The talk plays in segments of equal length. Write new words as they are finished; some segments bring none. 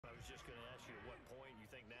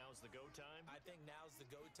now's the go time? I think now's the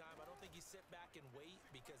go time. I don't think you sit back and wait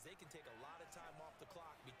because they can take a lot of time off the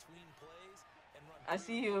clock between plays and run. I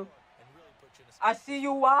see you. And really put you in a I see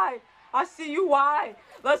you. Why? I see you. Why?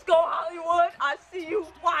 Let's go, Hollywood. I see you.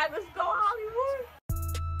 Why? Let's go, Hollywood.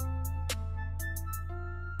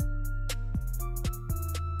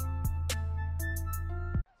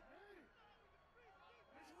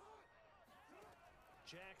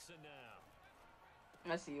 Jackson now.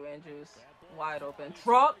 I see you, Andrews. Wide open.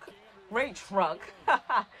 Truck. Great truck.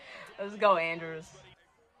 Let's go, Andrews.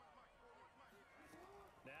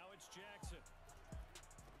 Now it's Jackson.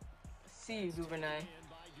 See you, Duvernay.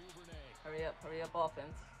 Hurry up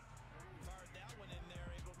offense.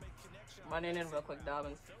 Run it in real quick,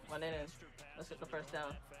 Dobbins. Run it in. Let's get the first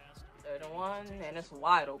down. 3rd and 1, and it's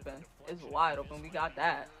wide open. It's wide open. We got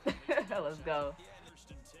that. Let's go.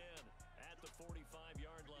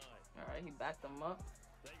 All right, he backed them up.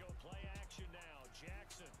 They go play action now.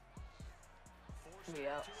 Jackson.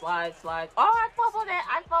 Yeah, slide. Oh, I fumbled it.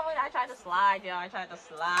 I tried to slide, yo. I tried to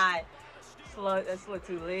slide. That's a little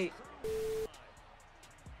too late.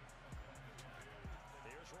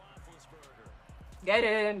 Get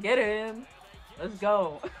him. Let's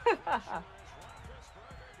go.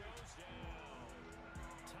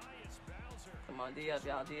 Come on, D up,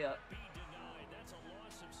 y'all. D up.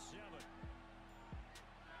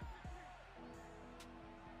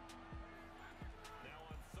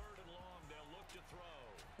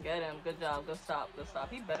 Get him. Good job. Good stop.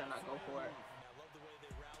 He better not go for it.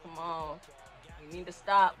 Come on. We need to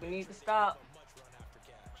stop.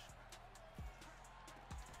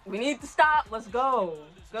 Let's go.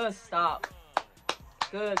 Good stop.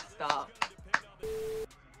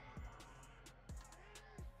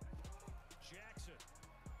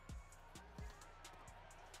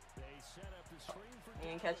 You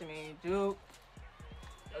ain't catching me, Duke.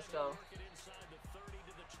 Let's go.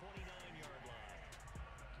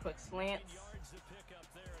 Quick slants.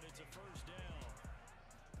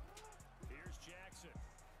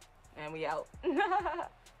 And we out.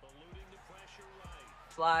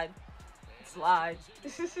 Slide.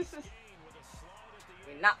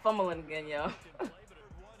 We're not fumbling again, yo.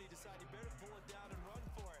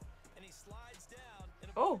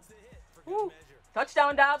 Oh. Woo.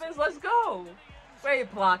 Touchdown, Dobbins. Let's go.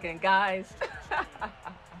 Great blocking, guys.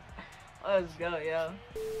 Let's go, yo.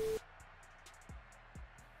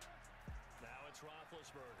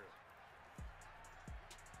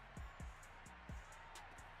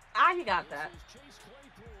 Ah, he got that.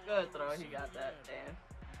 Good throw. He got that. Damn.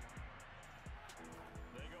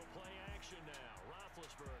 They go play action now.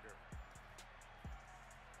 Roethlisberger.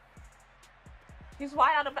 He's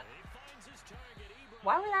wide out of.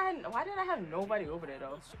 Why did I have nobody over there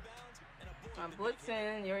though? I'm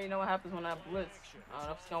blitzing. You already know what happens when I blitz. I don't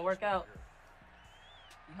know if it's gonna work out.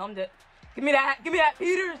 He hummed it. Give me that,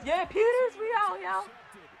 Peters. Yeah, Peters. We out, y'all.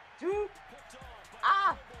 Dude.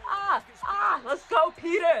 Let's go,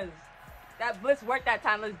 Peters. That blitz worked that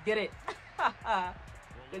time. Let's get it.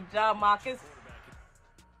 Good job, Marcus.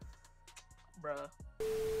 Bruh.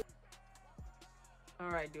 All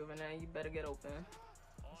right, Duvernay, you better get open.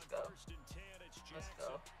 Let's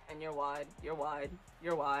go. And you're wide.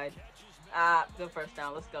 Good first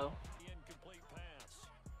down. Let's go.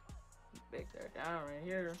 Big 3rd down right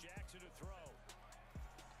here.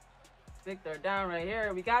 Big 3rd down right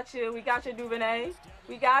here. We got you, Duvernay.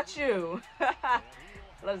 We got you.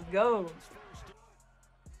 Let's go.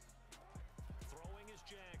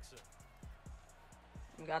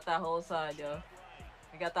 We got that whole side,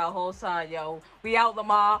 yo. We out,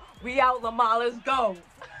 Lamar. Let's go.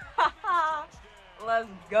 Let's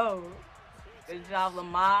go. Good job,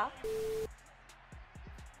 Lamar.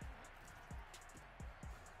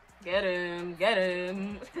 Get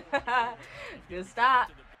him. Good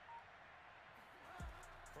stop.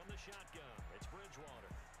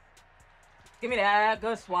 Give me that.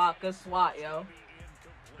 Good swat, yo.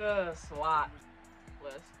 Good swat.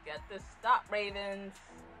 Let's get this stop, Ravens.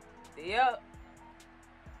 Yep.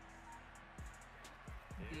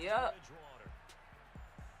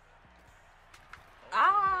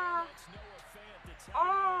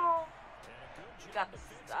 Oh. Got the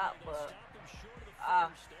stop, but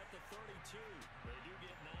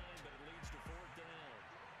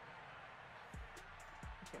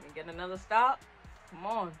can we get another stop? Come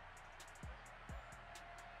on.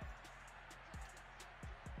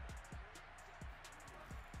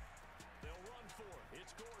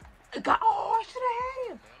 Oh, I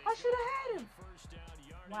should have had him.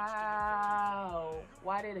 Wow.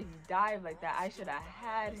 Why did he dive like that? I should have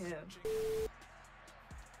had him.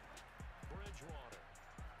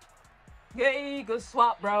 Yay, good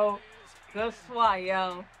swap, bro. Good swap,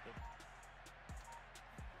 yo.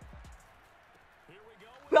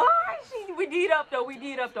 We D'd up though. We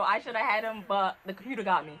D'd up though. I should have had him, but the computer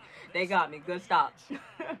got me. They got me. Good stop. They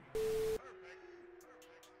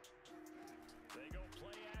go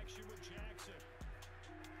play action with Jackson.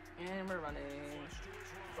 And we're running.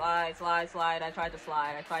 Slide, slide, slide. I tried to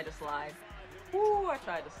slide. I tried to slide. Woo, I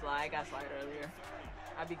tried to slide. I got slide earlier.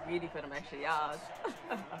 I'd be greedy for them extra yards.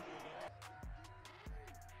 From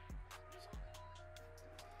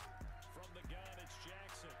the gun, it's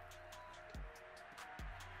Jackson.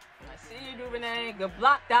 I see you, Duvernay. Good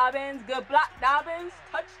block, Dobbins. Good block, Dobbins.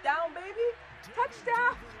 Touchdown, baby.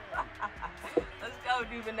 Touchdown. Let's go,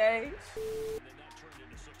 Duvernay. And then that turned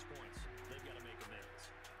into 6 points. They've got to make amends.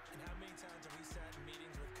 And how many times have we sat in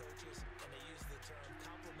meetings with coaches and they use the term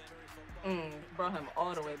complimentary football? Brought him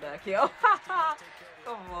all the way back, yo.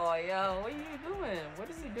 Come on, yo. What are you doing? What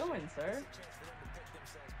is he doing, sir?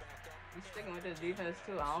 He's sticking with his defense,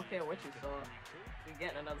 too. I don't care what you saw. We're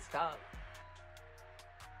getting another stop.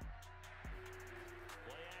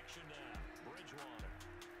 Play action now. Bridgewater.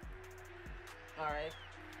 All right.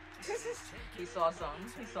 He saw something.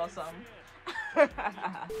 He saw something. To throw,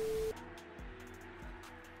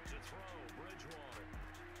 Bridgewater.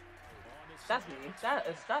 That's me.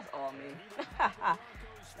 That's all me.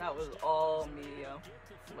 That was all me, yo.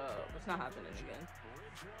 But it's not happening again.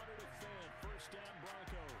 Bridgewater to Finn. First down,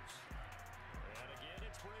 Broncos. And again,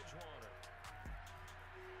 it's Bridgewater.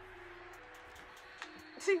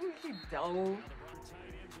 See, he dove.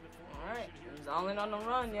 All right, he's all in on the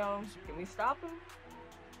run, yo. Can we stop him?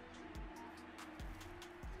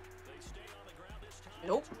 They stay on the ground this time.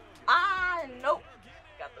 Nope. Ah, nope.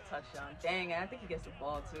 Got the touchdown. Dang it. I think he gets the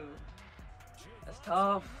ball, too. That's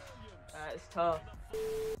tough. That is tough.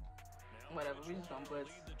 Whatever, we just gonna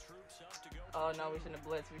blitz. Oh, no, we shouldn't have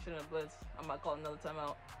blitzed. We shouldn't have blitzed. I'm about to call another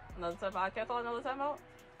timeout. Another timeout. I can't call another timeout.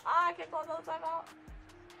 Ah, I can't call another timeout.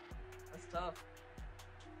 That's tough.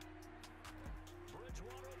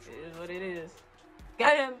 It is what it is.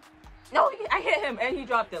 Get him. No, I hit him, and he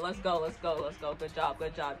dropped it. Let's go, let's go, let's go. Good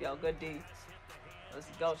job, yo. Good D. Let's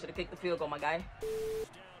go. Should have kicked the field goal, my guy.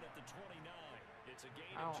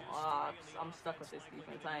 I'm stuck with this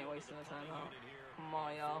defense. I ain't wasting the time out. Come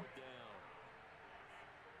on, y'all.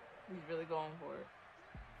 He's really going for it.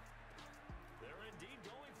 They're indeed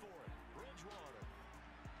going for it. Bridgewater.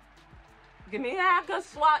 Give me that good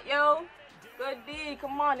swat, yo. Good D.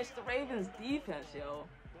 Come on, it's the Ravens defense, yo.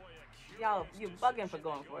 Y'all, you bugging for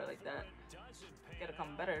going for it like that. Gotta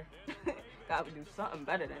come better. Gotta do something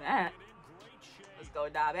better than that. Let's go,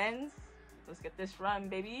 Dobbins. Let's get this run,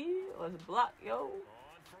 baby. Let's block, yo.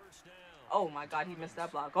 Oh my God, he missed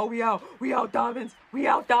that block. Oh, we out, Dobbins. We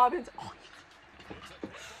out, Dobbins. Oh,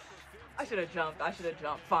 I should have jumped.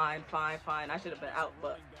 Fine. I should have been out,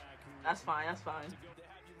 but that's fine. To have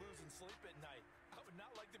you losing sleep at night. I would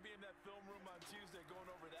not like to be in that film room on Tuesday going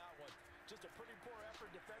over that one. Just a pretty poor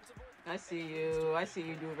effort defensively. I see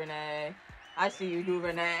you,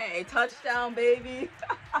 Duvernay. Touchdown, baby.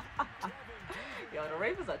 Yo, the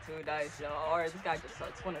Ravens are too nice, yo. Or this guy just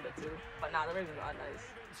sucks. One of the two. But nah, the Ravens are nice.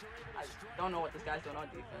 I don't know what this guy's doing on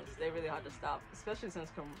defense. They're really hard to stop, especially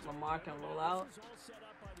since Lamar can roll out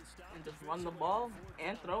and just run the ball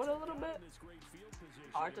and throw it a little bit.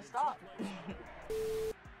 Hard to stop. Bridgewater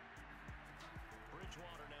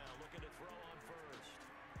now looking to throw on first.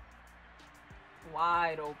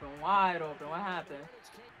 Wide open. What happened?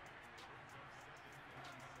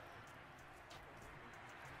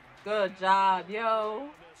 Good job, yo.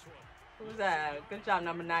 Who's that? Good job,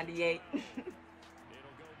 number 98. It'll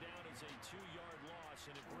go down as a 2-yard loss,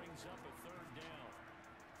 and it brings up a 3rd down.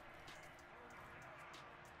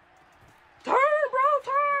 Turn, bro,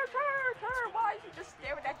 turn. Why are you just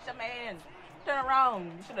staring at your man? Turn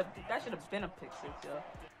around. That should have been a pick six, yo.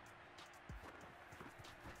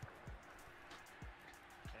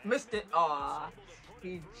 Missed it. Aw,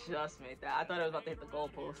 he just made that. I thought it was about to hit the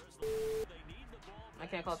goalpost. I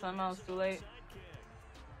can't call timeout. It's too late.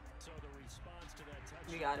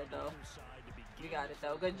 We got it though.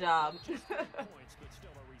 Good job.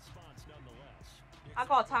 I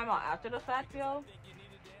call timeout after the fact, yo.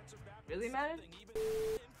 Really, man?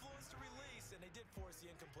 Influenced the release, and they did force the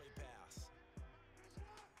incomplete pass.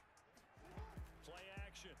 Play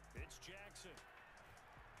action. It's Jackson.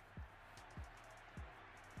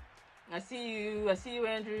 I see you,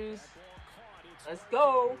 Andrews. Let's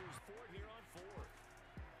go.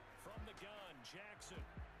 From the gun, Jackson.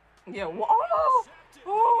 Yeah.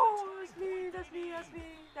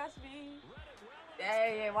 That's me.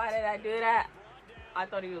 Dang, why did I do that? I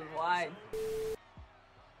thought he was wide. To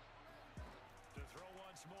throw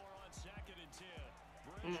once more on 2nd and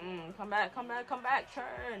 10. Come back.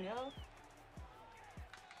 Turn, yo.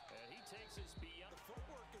 And he takes his beyond. The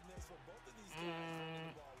footwork in this one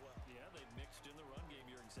Yeah, they mixed in the run game.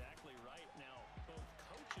 You're exactly right. Now, both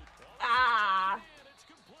coaches. Ah! It's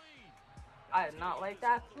complete. I did not like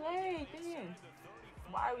that play, man.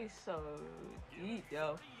 Why are we so deep,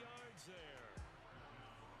 yo? 30 yards there.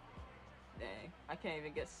 Dang, I can't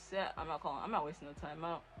even get set. I'm not wasting no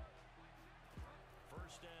timeout.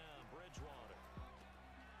 First down, Bridgewater.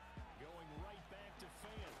 Going right back to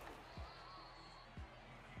Fan.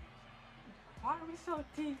 Why are we so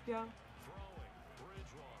deep, yo? Throwing,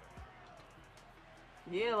 Bridgewater.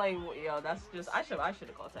 Yeah, like, yo, that's just, I should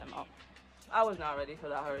have called timeout. I was not ready for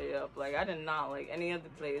that hurry up. Like, I did not like any of the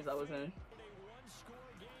plays I was in. A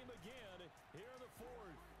one-score game again here in the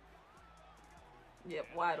fourth. Yep,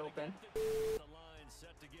 wide open. The line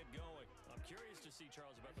set to get going. I'm curious to see,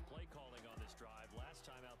 Charles, about the play calling on this drive. Last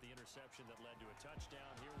time out, the interception that led to a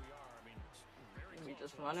touchdown. Here we are. I mean, it's very We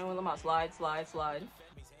close. just running with them out. Slide, slide, slide.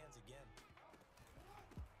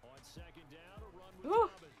 On second down, a run with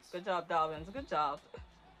Whew. Dobbins. Good job, Dobbins. Good job.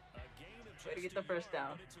 A gain of Way to just get the 2 first yards.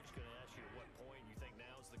 down. I'm just going to ask you at what point you think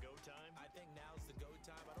now's the go time. I think now's the go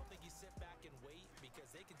time. I don't think you sit back and wait because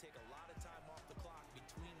they can take a lot of time off the clock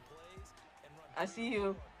between plays and run. I see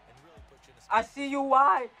you. And really put you in a I see you.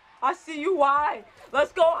 Why? I see you. Why?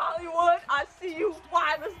 Let's go, Hollywood. I see you.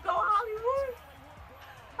 Why? Let's go, Hollywood.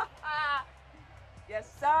 Yes,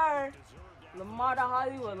 sir. Lamar to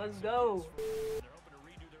Hollywood. Let's go. They're hoping to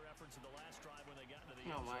redo their efforts in the last drive when they got into the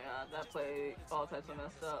Oh end my zone. God, that play all types of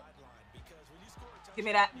messed up. because when you score a touchdown, Give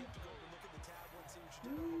me that. you have to go and look at the tablet and see what you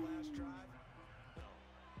did on the last drive.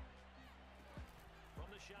 From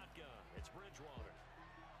the shotgun, it's Bridgewater.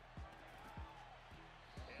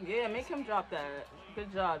 Yeah, make him drop that.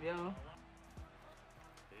 Good job, yo.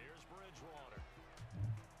 Here's Bridgewater.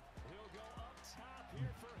 He'll go up top here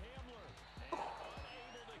for Hamler.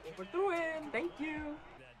 And unable to Overthrew him. Thank you.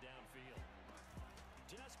 that downfield.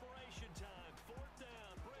 Desperation time. Fourth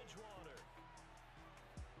down, Bridgewater.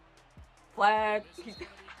 Flag. This is going to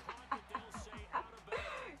be caught, but they'll say out of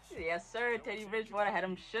bounds. Yes, sir. Teddy Bridgewater had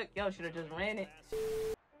him shook. Yo, should have just ran it. Third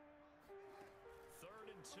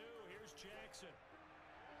and 2. Here's Jackson.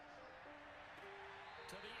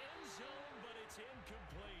 To the end zone, but it's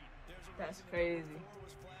incomplete. There's a That's reason crazy. that number 4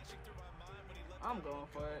 was flashing through my mind when he left I'm that going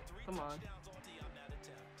for it. three Come on. touchdowns on that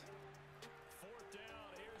attempt. Fourth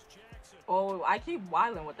down. Here's Jackson. Oh, I keep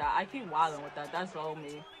wilding with that. I keep wilding with that. That's all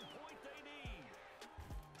me. Turning point they need.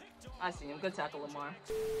 Picked off. I see him. Good tackle, Lamar. All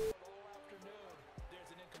afternoon,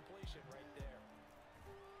 there's an incompletion right there.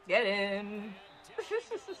 Get him.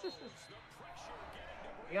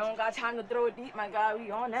 You don't got time to throw it deep, my guy. We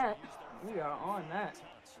on that. We are on that.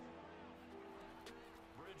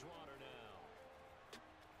 Bridgewater now.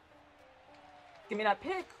 Give me that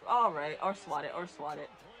pick. All right. Or swat it. Or swat it.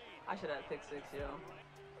 I should have pick 6, yo. Or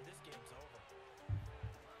this game's over.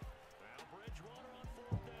 Now Bridgewater on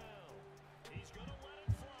fourth down. He's going to let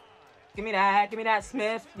it fly. Give me that. Give me that,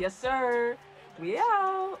 Smith. Yes, sir. We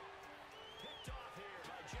out. Picked off here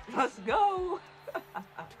by Jackson. Let's go.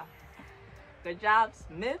 Good job,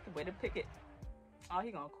 Smith. Way to pick it. Oh,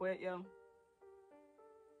 he gonna quit, yo.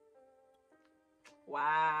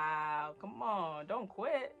 Wow. Come on. Don't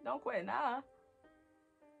quit. Don't quit now.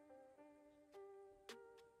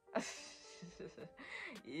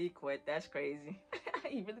 He quit. That's crazy.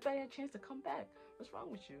 He really thought he had a chance to come back. What's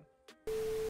wrong with you?